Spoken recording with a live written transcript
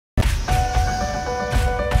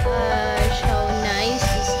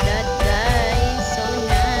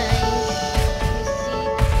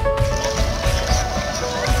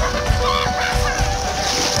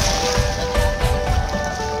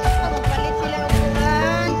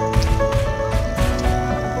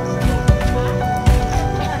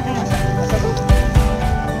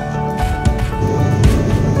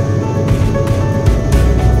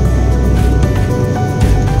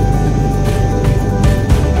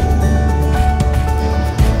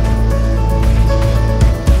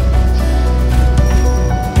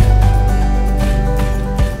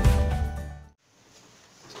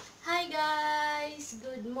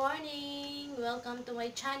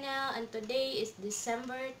Today is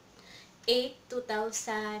December 8,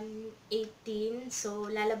 2018. So,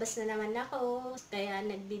 lalabas na naman ako. Kaya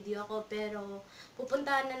nag-video ako. Pero,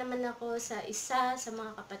 pupuntahan na naman ako sa isa sa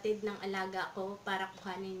mga kapatid ng alaga ko para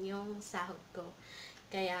kuhanin yung sahod ko.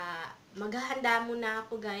 Kaya, maghahanda muna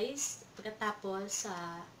ako guys. Pagkatapos,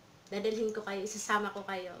 dadalhin ko kayo, isasama ko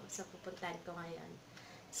kayo sa pupuntahan ko ngayon.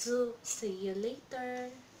 So, see you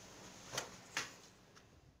later.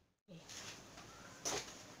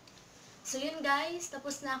 So yun guys,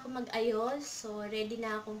 tapos na ako mag-ayos. So ready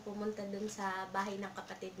na akong pumunta dun sa bahay ng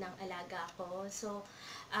kapatid ng alaga ko. So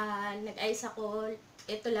nag-ayos ako,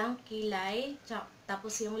 ito lang kilay,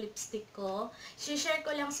 tapos yung lipstick ko. Share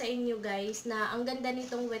ko lang sa inyo guys na ang ganda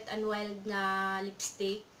nitong Wet n Wild na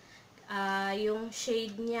lipstick. Yung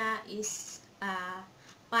shade niya is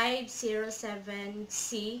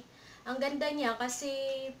 507C. Ang ganda niya kasi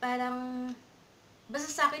parang basta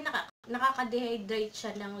sa akin nakaka-dehydrate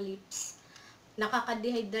siya ng lips.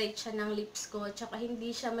 Nakaka-dehydrate siya ng lips ko, tsaka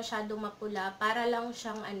hindi siya masyadong mapula, para lang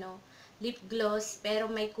siyang lip gloss, pero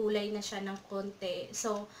may kulay na siya ng konti.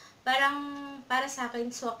 So, para sa akin,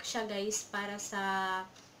 swak siya guys, para sa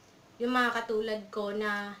yung mga katulad ko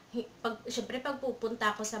na, syempre pag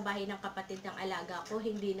pupunta ako sa bahay ng kapatid ng alaga ko,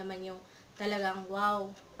 hindi naman yung talagang wow,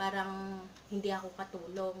 parang hindi ako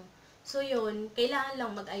katulong. So, yun, kailangan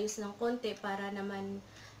lang mag-ayos ng konti para naman,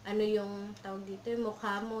 yung tawag dito, yung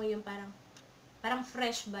mukha mo, yung parang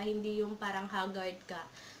fresh ba, hindi yung parang haggard ka.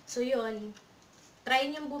 So, yun, try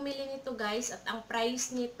nyo bumili nito guys, at ang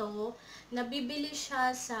price nito, nabibili siya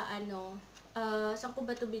sa saan ko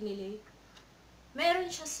ba ito binili? Meron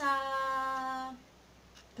siya sa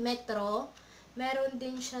Metro, meron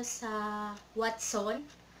din siya sa Watson,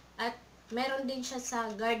 at meron din siya sa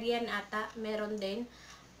Guardian ata, meron din.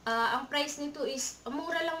 Ang price nito is,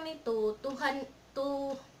 mura lang nito,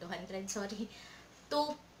 290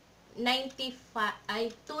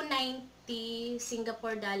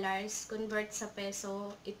 Singapore dollars. Convert sa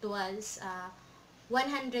peso, it was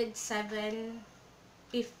 107.15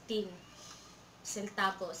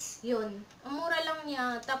 centavos. Yun, ang mura lang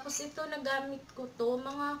niya. Tapos ito, nagamit ko to,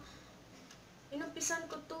 inumpisan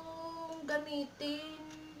ko to gamitin,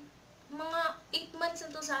 mga 8 months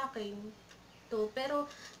na to sa akin to. Pero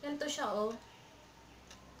ganito siya,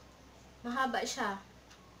 mahaba siya.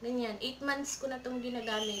 Ganyan, 8 months ko na itong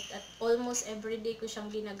ginagamit at almost everyday ko siyang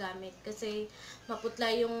ginagamit kasi maputla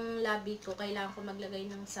yung labi ko, kailangan ko maglagay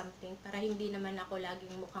ng something para hindi naman ako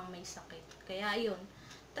laging mukhang may sakit. Kaya ayun,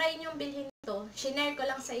 try nyo bilhin ito. Shinare ko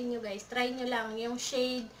lang sa inyo guys, try nyo lang yung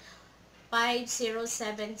shade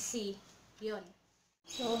 507C. Yun.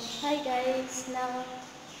 So, hi guys, now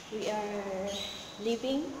we are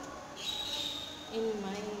living in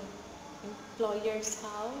my employer's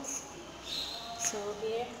house. So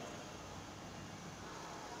here,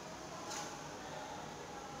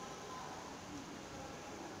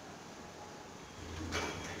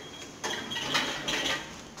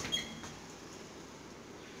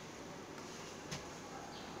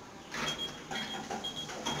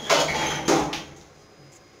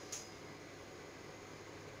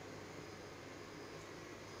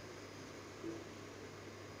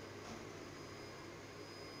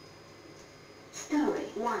 Story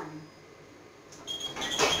 1.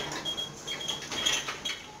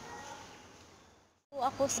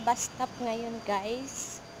 ako sa bus stop ngayon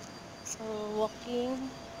guys. So walking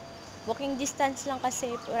distance lang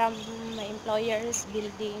kasi from my employer's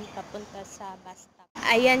building papunta sa bus stop.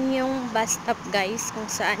 Ayan yung bus stop guys, kung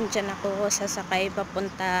saan dyan ako sasakay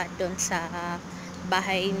papunta doon sa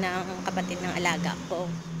bahay ng kapatid ng alaga ko.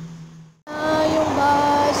 Yung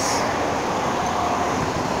bus.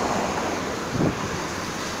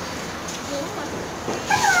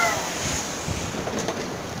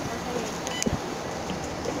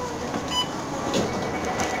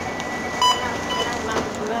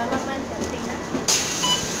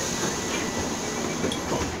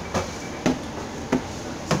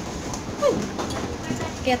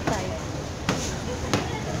 Kaya tayo.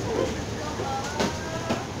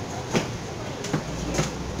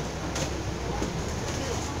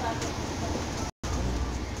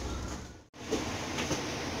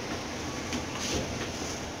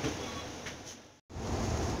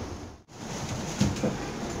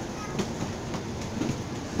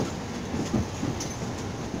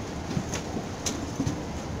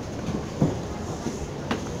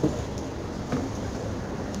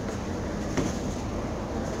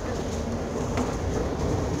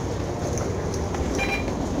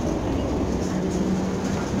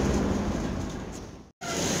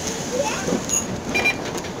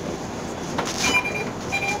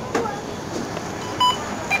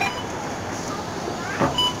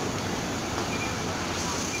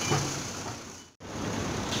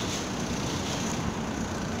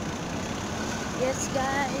 Yes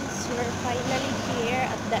guys, we're finally here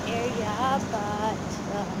at the area, but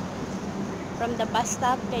from the bus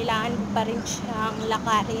stop, kailangan ko pa rin siyang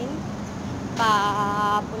lakarin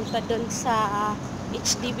papunta dun sa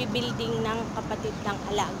HDB building ng kapatid ng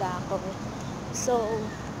alaga ko. So,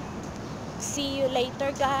 see you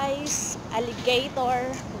later guys,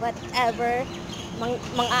 alligator, whatever.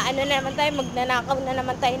 Mga ano na naman tayo, magnanakaw na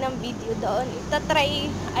naman tayo ng video doon.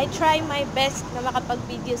 I try my best na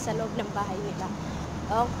makapag-video sa loob ng bahay nila.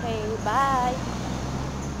 Okay, bye!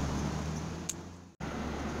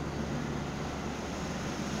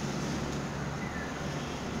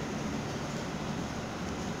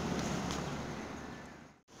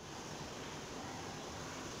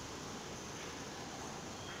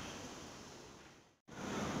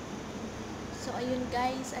 So, ayun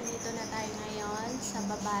guys, andito na tayo ngayon sa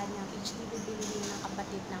baba ng HDB building ng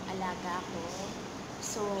kapatid ng alaga ko.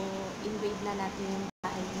 So, invade na natin yung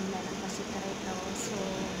bahay nila ng pasikreto. So,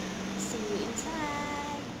 see you inside!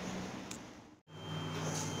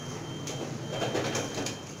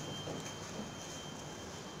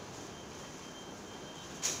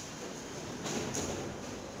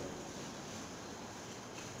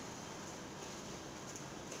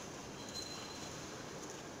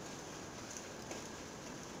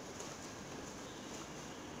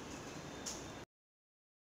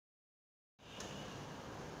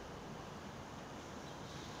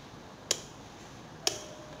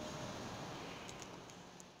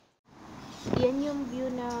 Yan yung view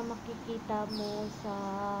na makikita mo sa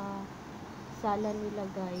sala nila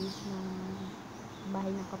guys ng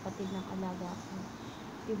bahay ng kapatid ng alaga ko.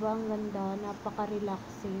 Diba ang ganda,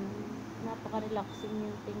 napaka-relaxing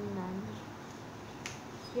yung tingnan.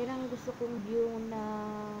 Yan ang gusto kong view na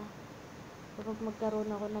kapag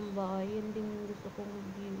magkaroon ako ng bahay, yun din yung gusto kong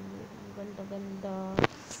view. Ang ganda-ganda.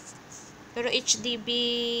 Pero HDB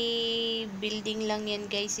building lang yan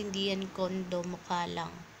guys, hindi yan condo, mukha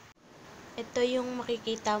lang. Ito yung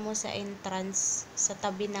makikita mo sa entrance sa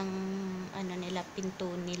tabi ng ano nila, pinto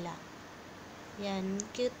nila. Yan,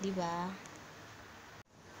 cute 'di ba?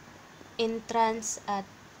 Entrance at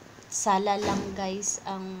sala lang guys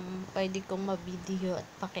ang pwede kong ma-video at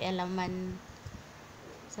pakialaman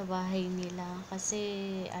sa bahay nila kasi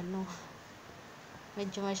ano,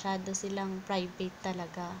 medyo masyado silang private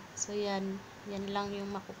talaga. So yan lang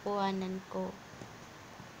yung makukuhanan ko.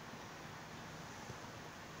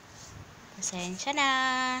 Pasensya na.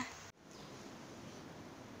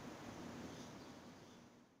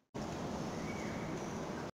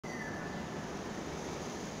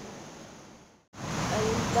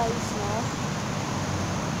 Ayun guys, no?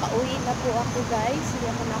 Pauwi na po ako guys. Hindi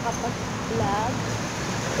ako nakapag-vlog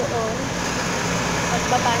doon.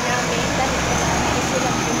 Pagbaba namin dahil kasama ko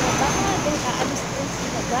silang bumaba. Dahil aalis din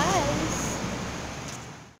sila guys.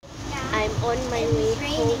 I'm on my way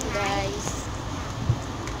home guys.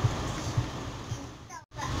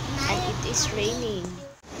 It is raining.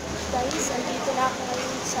 Guys, andito na ako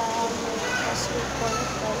ngayon sa Causeway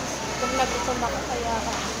Point guys. Kung nagutom ako kaya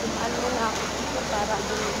ano na ako dito para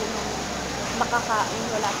bumili ng makakain.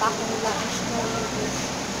 Wala pa akong lunch ngayon.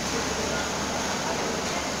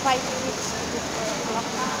 5 minutes before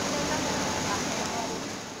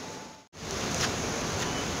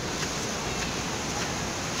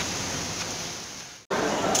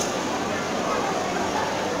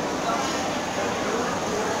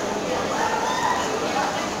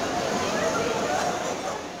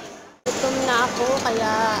ako.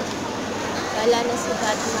 Kaya wala na si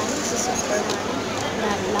Batman, si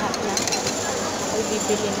Superman, lahat na ay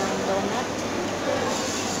bibili ng donut.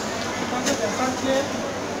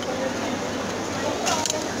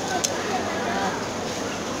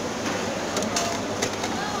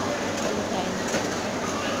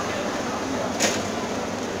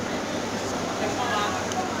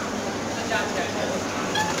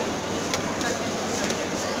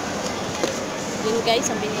 Yun guys,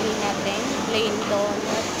 ang binili natin, plain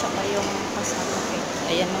donut, tsaka yung kasama cake.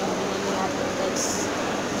 Ayan ang binili natin guys.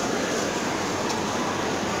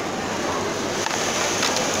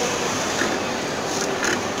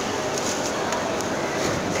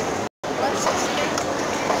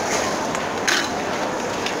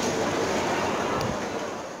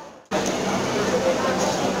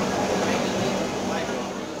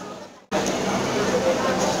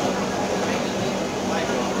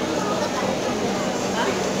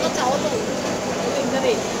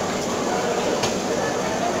 Thank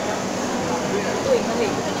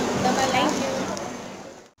you.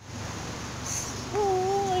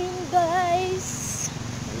 Ayun guys.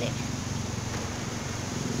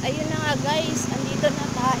 Ayun na nga guys, andito na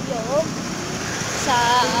tayo sa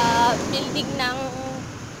building ng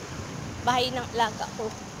bahay ng alaga ko,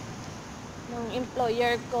 ng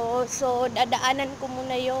employer ko. So, dadaanan ko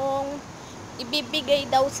muna yung ibibigay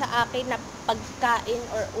daw sa akin na pagkain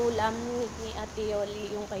or ulam ni Ate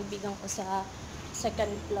Yoli, yung kaibigan ko sa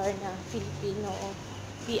second floor na Filipino o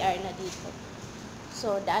PR na dito.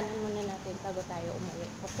 So, daanan muna natin bago tayo umuwi.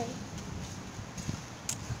 Okay?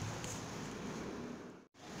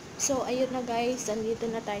 So, ayun na guys. Andito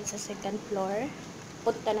na tayo sa second floor.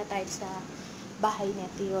 Punta na tayo sa bahay ni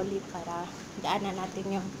Ate Yoli para daanan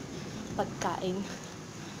natin yung pagkain.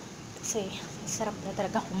 Kasi, sarap na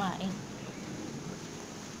talaga kumain.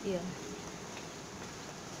 Yun.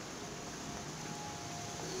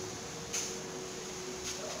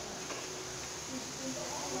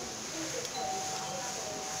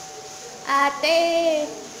 Ate!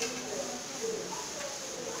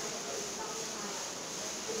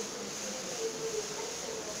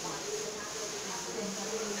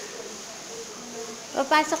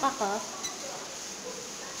 Papasok ako.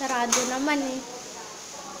 Sarado naman eh.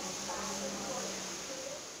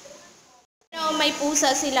 No, may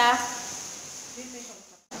pusa sila.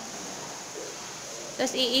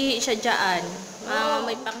 Tapos iihi siya dyan.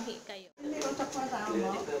 May panghi kayo.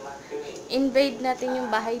 Invade natin yung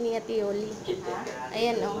bahay ni Ate Yoli.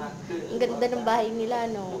 Ayan o. Ang ganda ng bahay nila,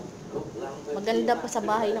 no. Maganda pa sa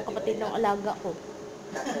bahay ng kapatid ng alaga ko.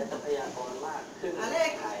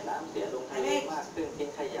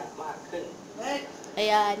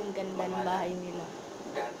 Ayan, ganda ng bahay nila.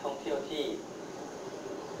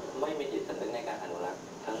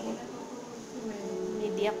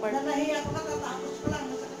 Media park.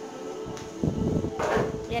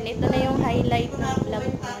 Yan, ito na yung highlight ng vlog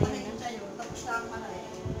ko ngayon.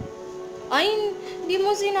 Ay, hindi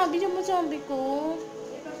mo sinabi yung masabi ko.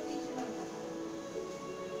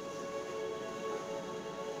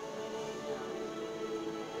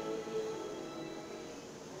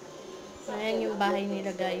 Ayan yung bahay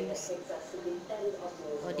nila guys.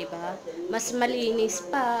 O diba? Mas malinis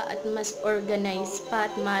pa at mas organized pa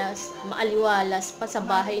at mas maaliwalas pa sa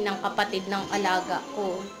bahay ng kapatid ng alaga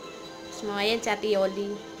ko. So mga yan si Ate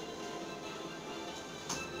Yoli.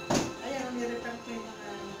 Ayan, nire-repair ko yung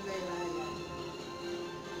mga laylayan.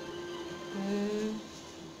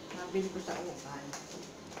 Nabili ko sa ukay.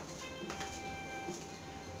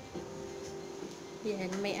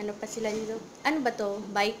 Yan, may ano pa sila dito. Ano ba to?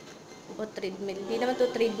 Bike o treadmill? Hindi naman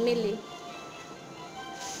to treadmill eh.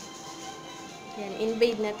 Yan,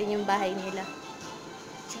 invade natin yung bahay nila.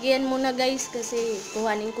 Sige yan muna guys kasi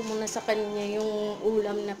kuhanin ko muna sa kanya yung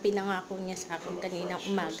ulam na pinangako niya sa akin kaninang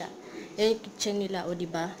umaga. Yan yung kitchen nila, o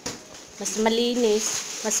diba? Mas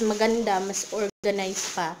malinis, mas maganda, mas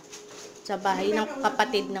organized pa sa bahay ng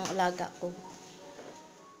kapatid ng alaga ko.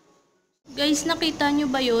 Guys, nakita nyo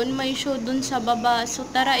ba yun? May show dun sa baba. So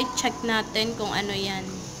tara i-check natin kung ano yan.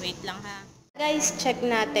 Wait lang ha. Guys, check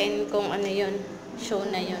natin kung ano yun. Show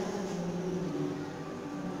na yun.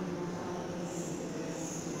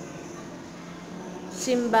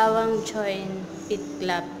 Simbawang Join Pit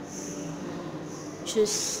Club.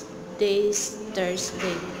 Tuesdays,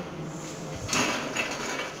 Thursday.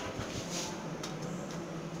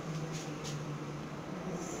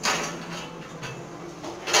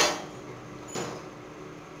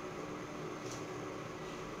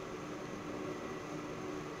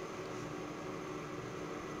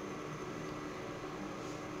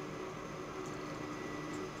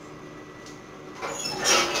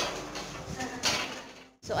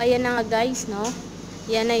 So, ayan na nga guys, no?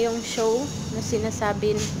 Yan na yung show na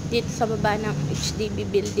sinasabi dito sa baba ng HDB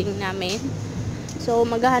building namin. So,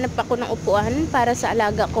 maghahanap ako ng upuan para sa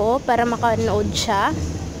alaga ko, para makanood siya.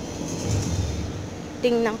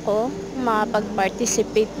 Tingnan ko,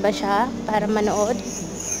 makapag-participate ba siya para manood.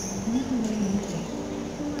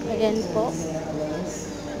 Ayan po.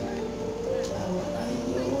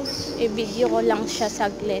 I-video ko lang siya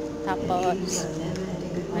saglit, tapos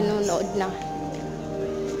manonood na.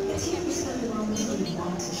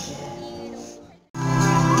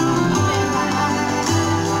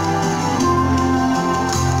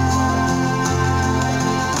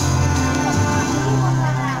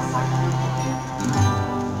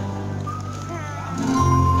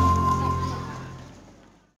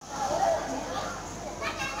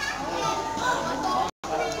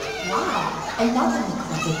 Another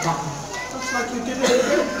credit button. Looks like we did it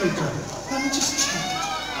again, Peter. Let me just check.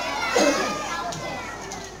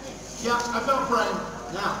 Yeah, I felt brain.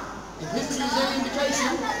 Now, if history is any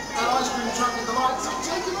indication, that ice cream truck with the lights are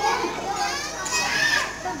taking on.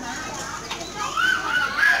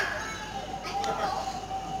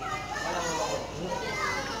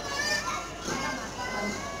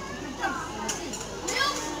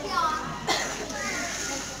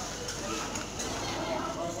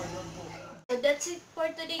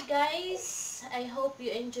 today, guys. I hope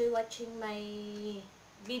you enjoy watching my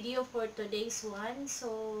video for today's one.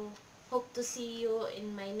 So, hope to see you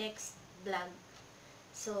in my next vlog.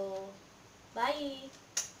 So, bye!